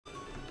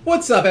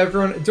What's up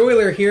everyone,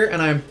 Doyler here,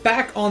 and I'm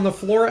back on the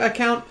Flora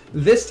account,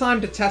 this time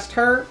to test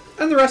her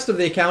and the rest of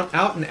the account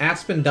out in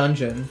Aspen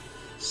Dungeon.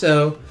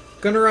 So,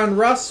 gonna run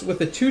Russ with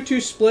a 2-2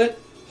 split,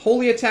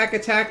 Holy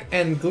Attack,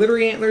 and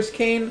Glittery Antlers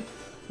Cane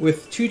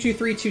with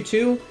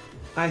 2-2-3-2-2.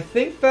 I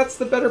think that's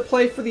the better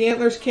play for the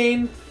Antlers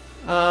Cane.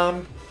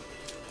 I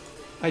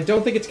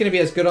don't think it's going to be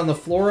as good on the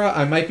Flora.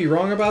 I might be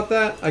wrong about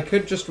that. I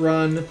could just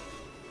run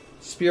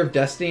Spear of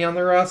Destiny on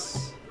the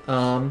Russ.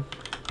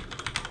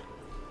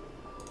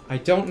 I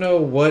don't know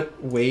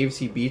what waves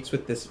he beats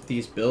with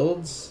these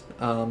builds.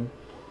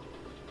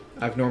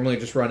 I've normally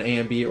just run A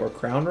and B or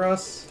Crown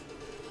Russ.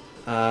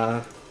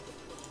 Yeah,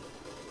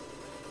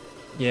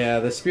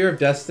 the Spear of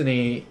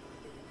Destiny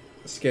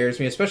scares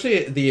me,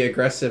 especially the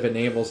aggressive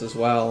enables as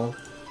well.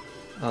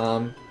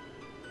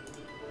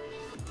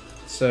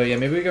 So yeah,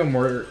 maybe we go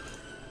more...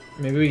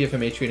 Maybe we give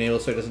him HP enable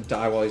so he doesn't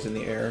die while he's in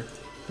the air,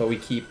 but we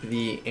keep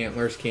the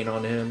Antlers Cane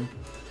on him.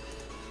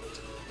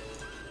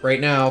 Right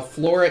now,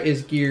 Flora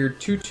is geared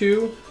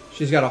 2-2.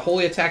 She's got a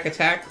Holy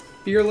Attack,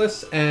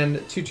 Fearless, and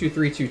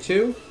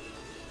 2-2-3-2-2.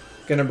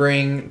 Gonna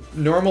bring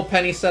normal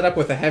Penny setup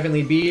with a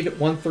Heavenly Bead,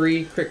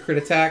 1-3, crit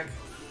attack,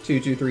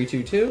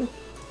 2-2-3-2-2.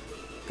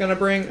 Gonna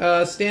bring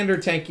a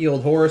standard tanky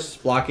old horse,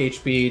 block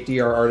HP,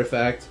 DR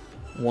artifact,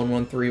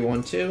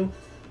 1-1-3-1-2.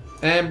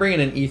 And bring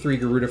in an E3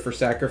 Garuda for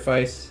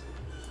sacrifice.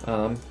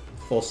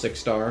 Full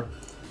 6-star.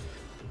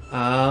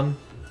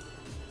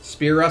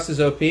 Spear Russ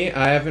is OP.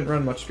 I haven't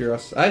run much Spear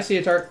Russ. I see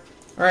a target.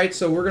 Alright,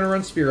 so we're gonna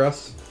run Spear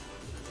Russ.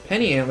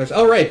 Penny Antlers.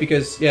 Oh, right,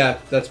 because, yeah,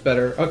 that's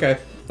better. Okay,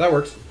 that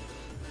works.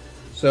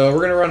 So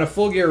we're gonna run a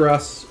full gear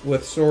Russ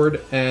with sword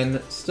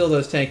and still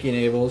those tanky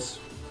enables.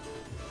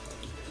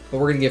 But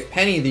we're gonna give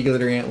Penny the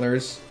Glitter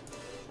Antlers.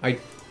 I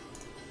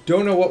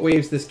don't know what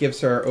waves this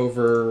gives her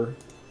over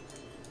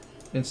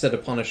instead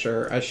of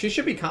Punisher. She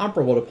should be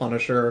comparable to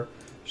Punisher.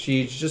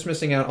 She's just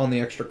missing out on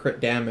the extra crit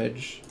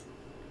damage.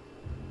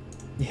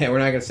 Yeah, we're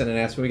not going to send an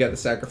Aspen. We got the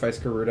Sacrifice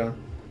Garuda.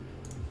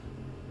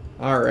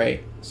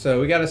 Alright,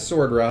 so we got a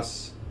Sword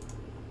Russ.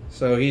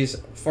 So he's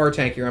far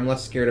tankier. I'm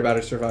less scared about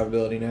his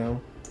survivability now.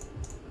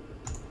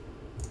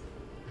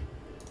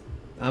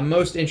 I'm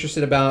most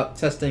interested about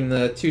testing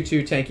the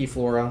 2-2 tanky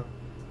Flora.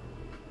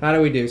 How do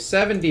we do?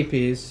 7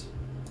 DPs.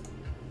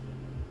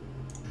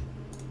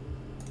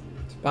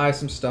 Let's buy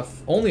some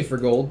stuff only for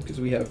gold because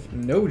we have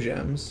no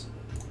gems.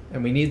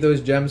 And we need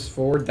those gems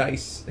for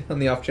dice on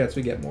the off chance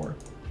we get more.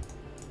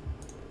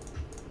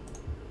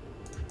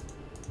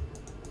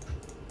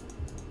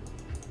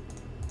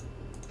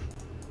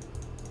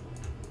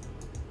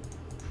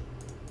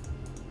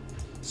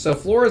 So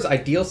Flora's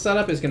ideal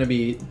setup is going to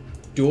be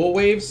dual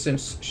waves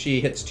since she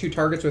hits 2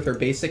 targets with her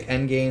basic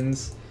and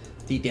gains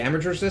the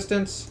damage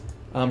resistance.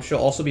 She'll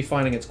also be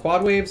fine against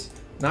quad waves.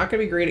 Not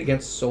going to be great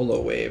against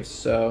solo waves.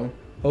 So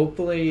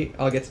hopefully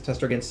I'll get to test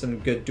her against some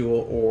good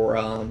dual or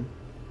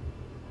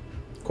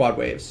quad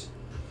waves.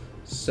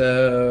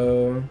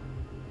 So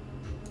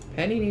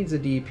Penny needs a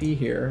DP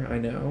here, I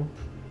know.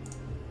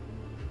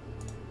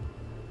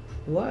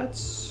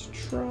 Let's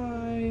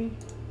try...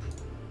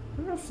 I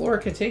don't know if Flora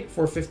can take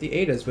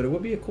 458s, but it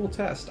would be a cool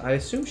test. I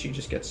assume she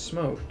just gets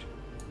smoked.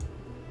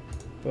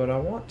 But I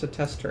want to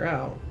test her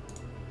out.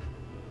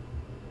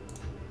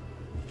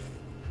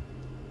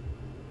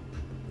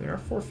 There are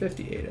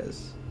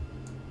 458s.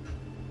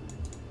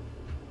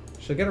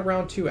 She'll get a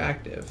round 2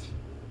 active.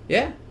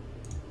 Yeah.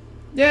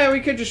 Yeah,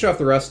 we could just show off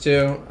the Russ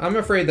too. I'm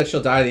afraid that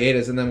she'll die to the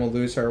Adas and then we'll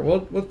lose her.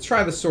 We'll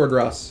try the Sword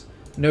Russ.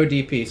 No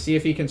DP. See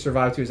if he can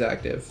survive to his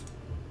active.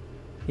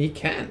 He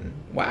can.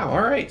 Wow,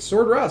 alright.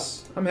 Sword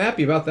Russ. I'm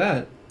happy about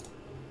that.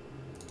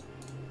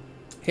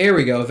 Here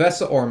we go.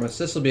 Vesa Ormus.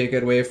 This will be a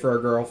good wave for our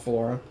girl,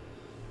 Flora.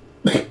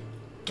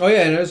 Oh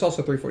yeah, and there's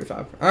also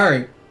 345.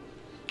 Alright.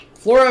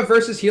 Flora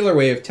versus Healer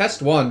Wave.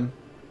 Test 1.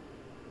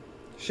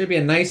 Should be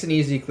a nice and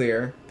easy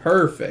clear.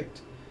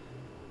 Perfect.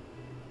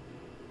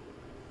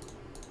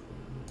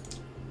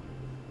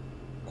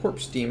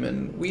 Corpse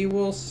Demon. We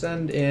will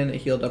send in a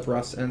healed up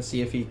Russ and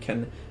see if he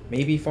can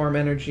maybe farm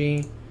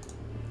energy.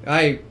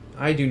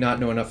 I do not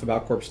know enough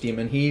about Corpse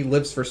Demon. He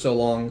lives for so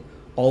long,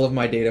 all of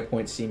my data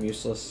points seem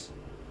useless.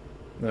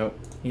 Nope,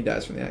 he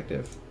dies from the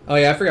active. Oh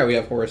yeah, I forgot we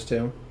have Horus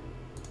too.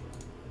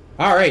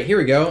 Alright, here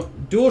we go.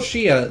 Dual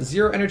Shia,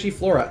 0 energy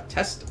Flora.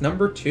 Test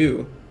number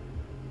 2.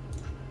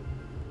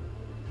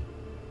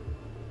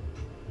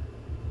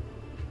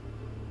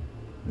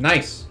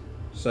 Nice.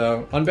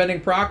 So,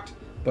 Unbending procced,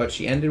 but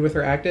she ended with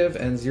her active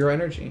and 0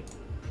 energy.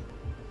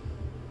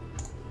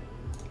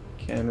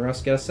 Can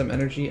Russ get us some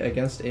energy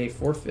against a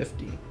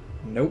 450?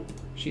 Nope.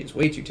 She is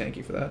way too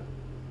tanky for that.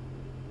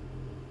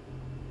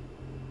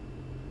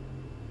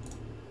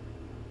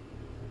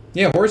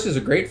 Yeah, Horse is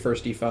a great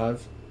first D5.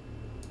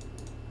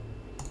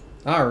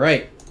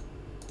 Alright.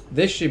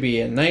 This should be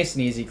a nice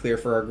and easy clear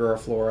for our girl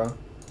Flora.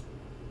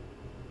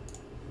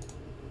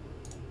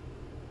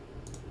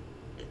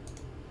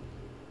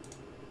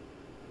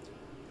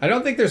 I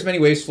don't think there's many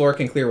ways Flora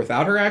can clear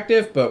without her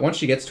active, but once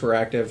she gets to her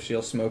active,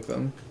 she'll smoke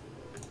them.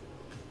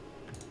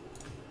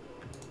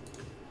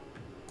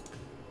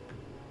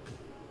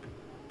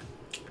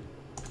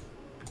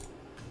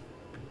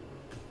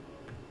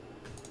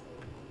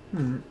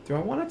 Do I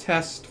want to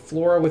test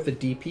Flora with a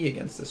DP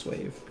against this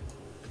wave?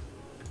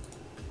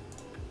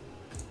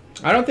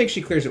 I don't think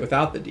she clears it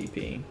without the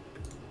DP.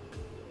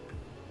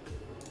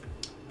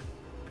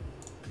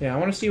 Yeah, I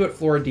want to see what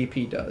Flora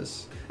DP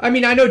does. I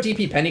mean, I know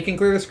DP Penny can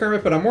clear this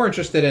Kermit, but I'm more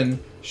interested in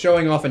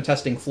showing off and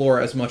testing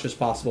Flora as much as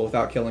possible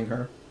without killing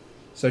her.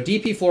 So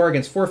DP Flora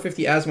against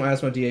 450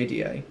 Asmo, DA,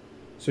 DA.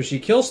 So she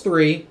kills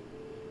 3.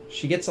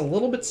 She gets a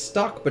little bit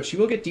stuck, but she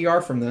will get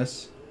DR from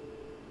this.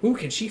 Ooh,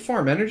 can she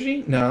farm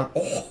energy? No.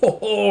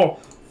 Oh,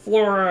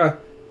 Flora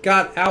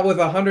got out with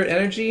 100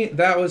 energy.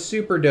 That was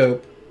super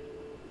dope.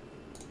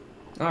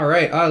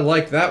 Alright, I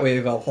like that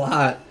wave a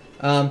lot.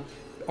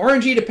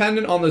 RNG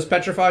dependent on those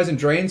petrifies and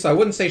drains, so I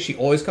wouldn't say she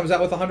always comes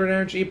out with 100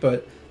 energy,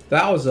 but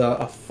that was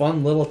a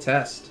fun little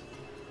test.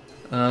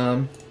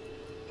 Everyone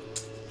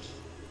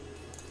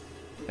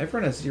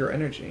has 0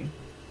 energy.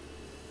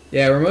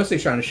 Yeah, we're mostly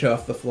trying to show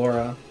off the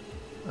Flora.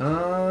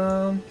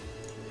 I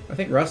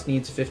think Russ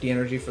needs 50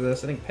 energy for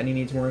this. I think Penny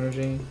needs more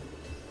energy.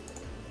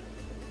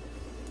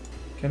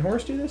 Can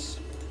Horus do this?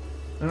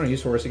 I don't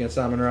use Horus against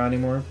Amun-Ra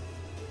anymore.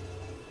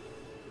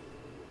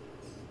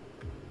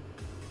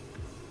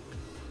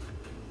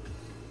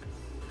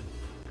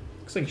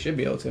 Looks like you should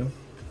be able to.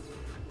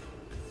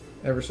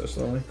 Ever so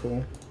slowly.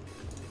 Cool.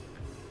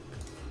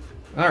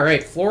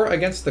 Alright, Flora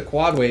against the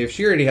quad wave.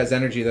 She already has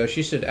energy, though.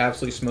 She should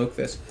absolutely smoke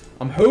this.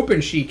 I'm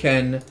hoping she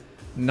can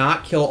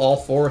not kill all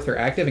 4 with her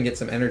active and get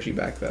some energy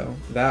back, though.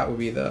 That would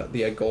be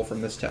the goal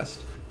from this test.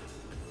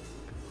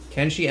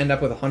 Can she end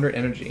up with 100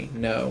 energy?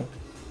 No.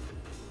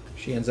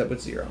 She ends up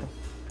with 0.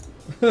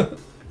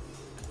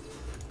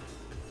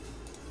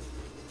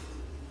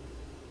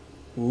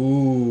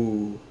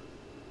 Ooh.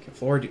 Can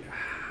Flora do...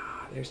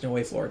 There's no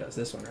way Flora does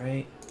this one,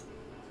 right?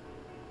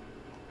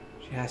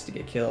 She has to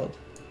get killed.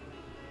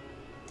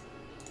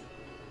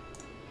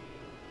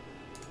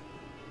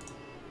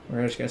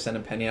 We're just going to send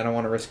a Penny. I don't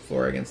want to risk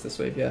Flora against this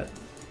wave yet.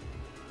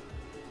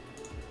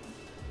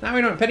 Now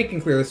we don't. Penny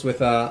can clear this with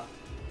a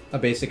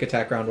basic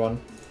attack round 1.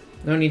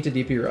 No need to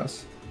DP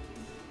Russ.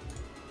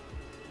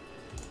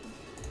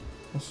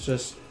 Let's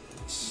just...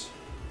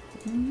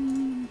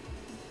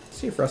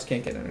 see if Russ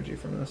can't get energy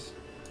from this.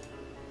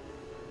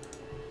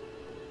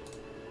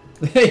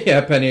 Yeah,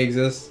 Penny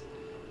exists.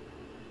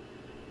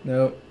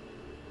 Nope.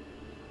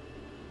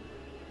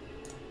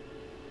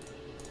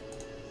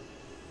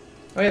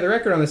 Oh yeah, the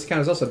record on this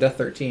account is also Death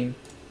 13.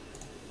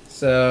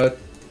 So,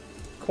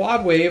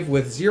 quad wave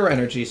with 0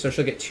 energy, so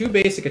she'll get 2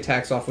 basic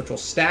attacks off, which will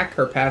stack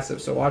her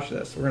passive. So watch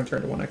this. We're going to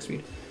turn to 1x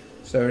speed.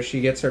 So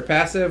she gets her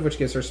passive, which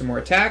gives her some more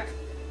attack.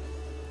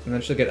 And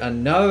then she'll get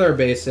another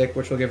basic,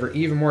 which will give her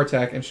even more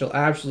attack, and she'll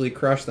absolutely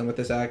crush them with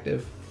this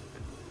active.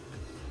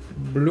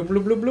 Bloop,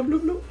 bloop, bloop, bloop,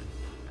 bloop, bloop.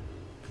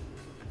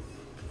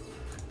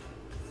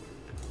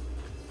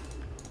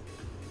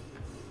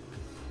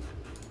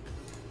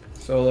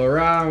 Solo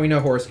Ra, we know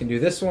Horus can do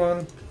this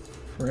one.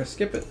 We're going to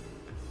skip it.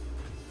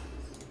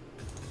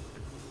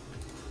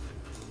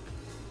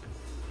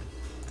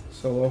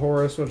 Solo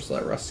Horus, we'll just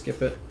let Russ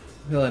skip it.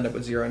 He'll end up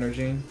with 0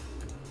 energy.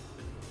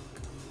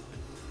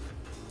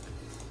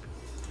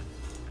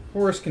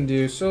 Horus can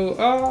do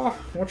so.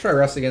 We'll try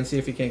Russ again, see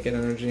if he can't get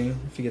energy,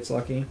 if he gets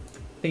lucky.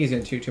 I think he's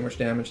going to do too much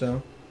damage,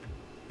 though.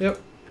 Yep.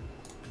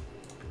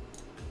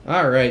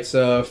 Alright,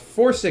 so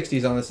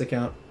 460s on this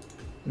account.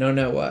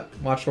 No, what?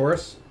 Watch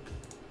Horus?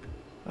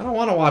 I don't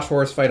want to watch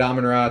Horus fight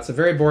Amun-Ra. It's a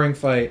very boring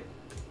fight.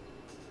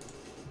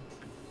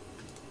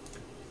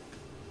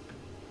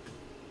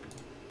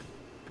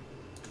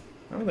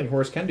 I don't think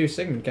Horus can do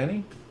Sigmund, can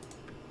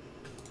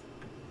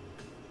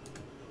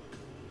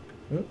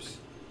he? Oops.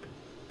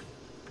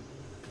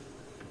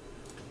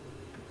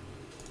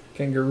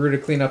 Can Garuda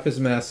clean up his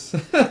mess?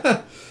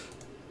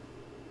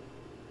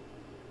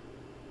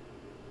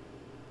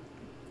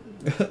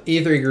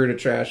 E3 Garuda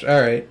trash.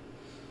 Alright.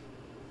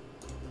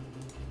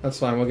 That's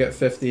fine. We'll get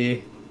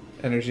 50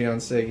 energy on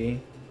Siggy.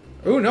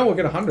 Ooh, no, we'll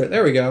get 100.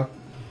 There we go.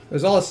 It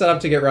was all set up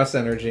to get Russ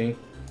energy.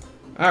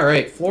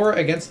 Alright, Flora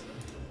against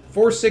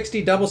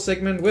 460 double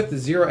Sigmund with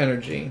 0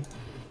 energy.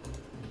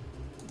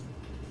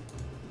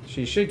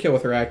 She should kill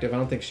with her active. I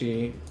don't think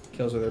she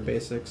kills with her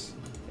basics.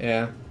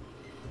 Yeah.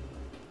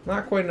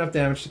 Not quite enough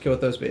damage to kill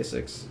with those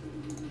basics.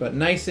 But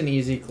nice and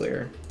easy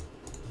clear.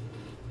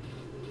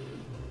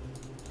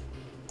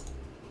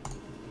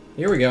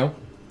 Here we go.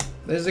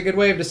 This is a good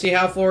wave to see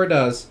how Flora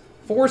does.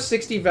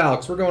 460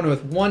 Valks. We're going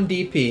with 1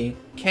 DP.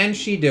 Can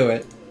she do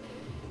it?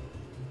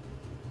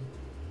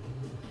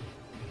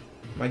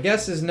 My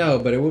guess is no,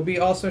 but it would be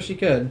also she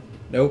could.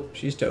 Nope,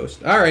 she's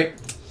toast. Alright.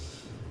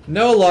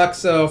 No luck,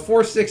 so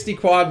 460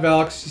 quad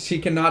Valks she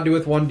cannot do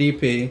with 1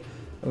 DP.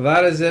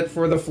 That is it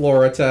for the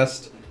Flora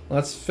test.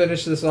 Let's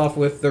finish this off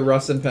with the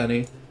Russ and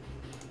Penny.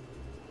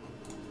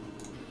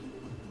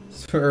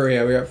 So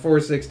yeah, we got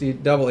 460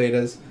 double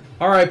Adas.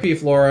 RIP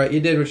Flora, you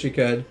did what you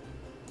could.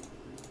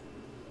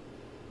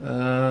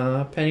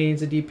 Penny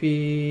needs a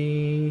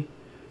DP.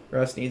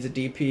 Russ needs a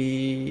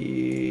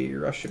DP.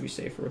 Russ should be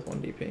safer with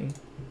 1 DP.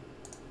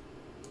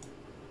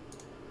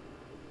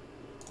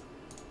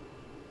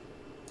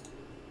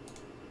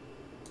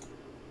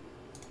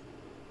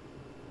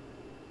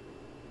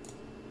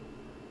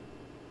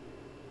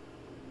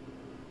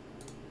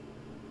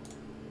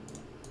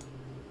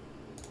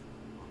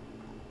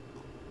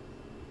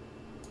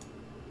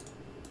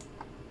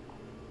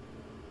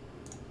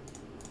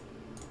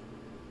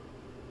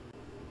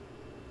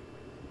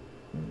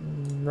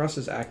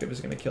 Russ's active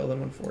is going to kill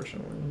them,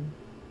 unfortunately.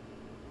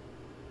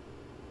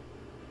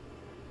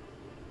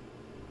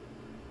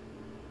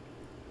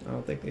 I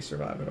don't think they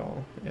survive at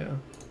all. Yeah.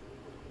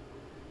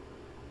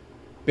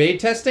 Bait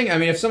testing? I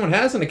mean, if someone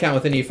has an account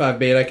with an E5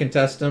 bait, I can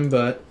test them,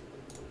 but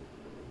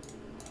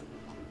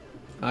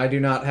I do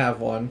not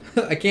have one.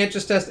 I can't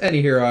just test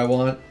any hero I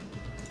want.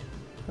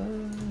 Yeah,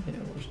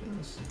 we'll just do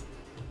this.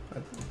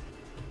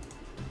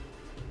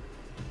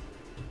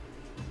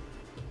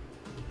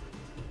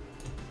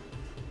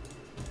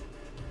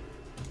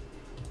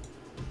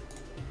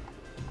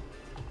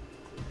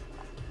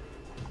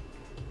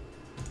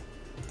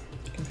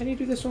 Can Penny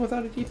do this one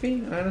without a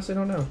DP? I honestly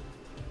don't know.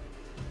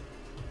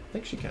 I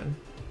think she can.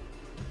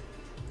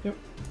 Yep.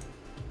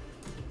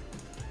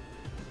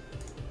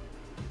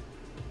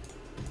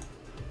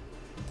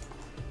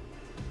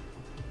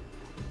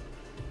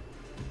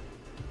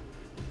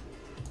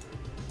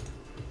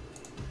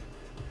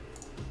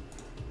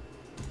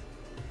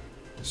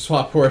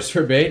 Swap horse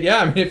for bait. Yeah,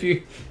 I mean if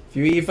you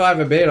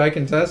E5 a bait, I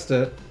can test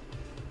it.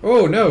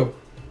 Oh no.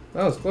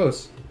 That was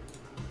close.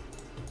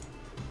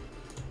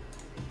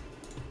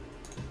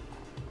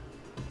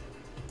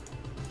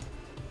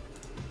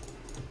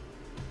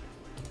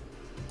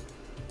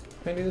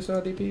 Can I do this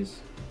without DPs?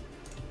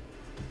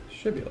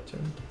 Should be able to.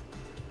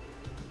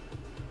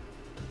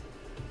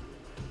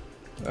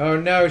 Oh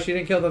no, she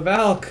didn't kill the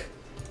Valk!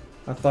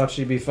 I thought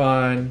she'd be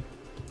fine.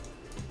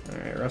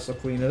 Alright, Russ will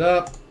clean it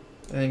up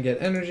and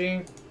get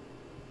energy.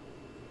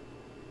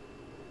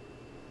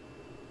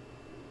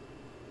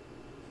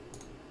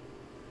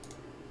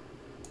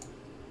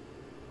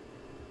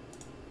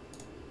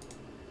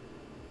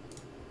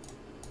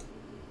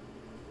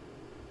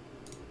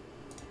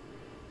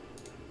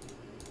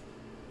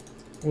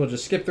 We'll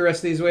just skip the rest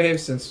of these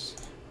waves since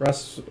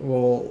Russ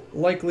will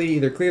likely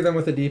either clear them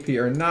with a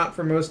DP or not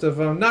for most of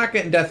them. Not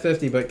getting Death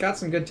 50, but got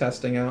some good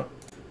testing out.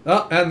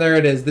 Oh, and there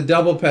it is, the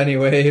double Penny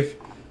wave.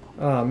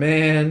 Oh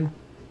man,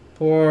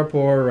 poor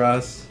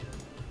Russ.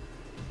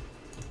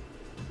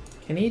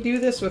 Can he do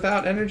this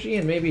without energy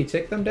and maybe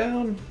tick them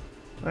down?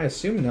 I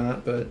assume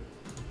not, but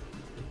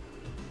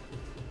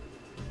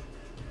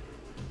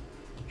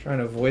trying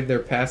to avoid their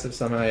passive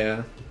somehow,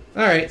 yeah.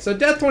 Alright, so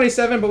Death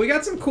 27, but we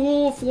got some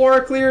cool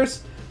Flora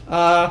clears.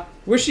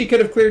 Wish he could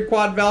have cleared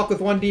Quad Valk with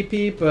 1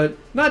 DP, but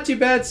not too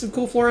bad. Some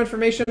cool Flora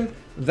information.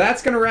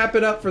 That's going to wrap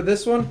it up for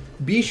this one.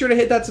 Be sure to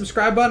hit that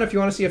subscribe button if you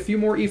want to see a few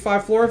more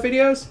E5 Flora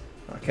videos.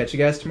 I'll catch you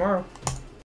guys tomorrow.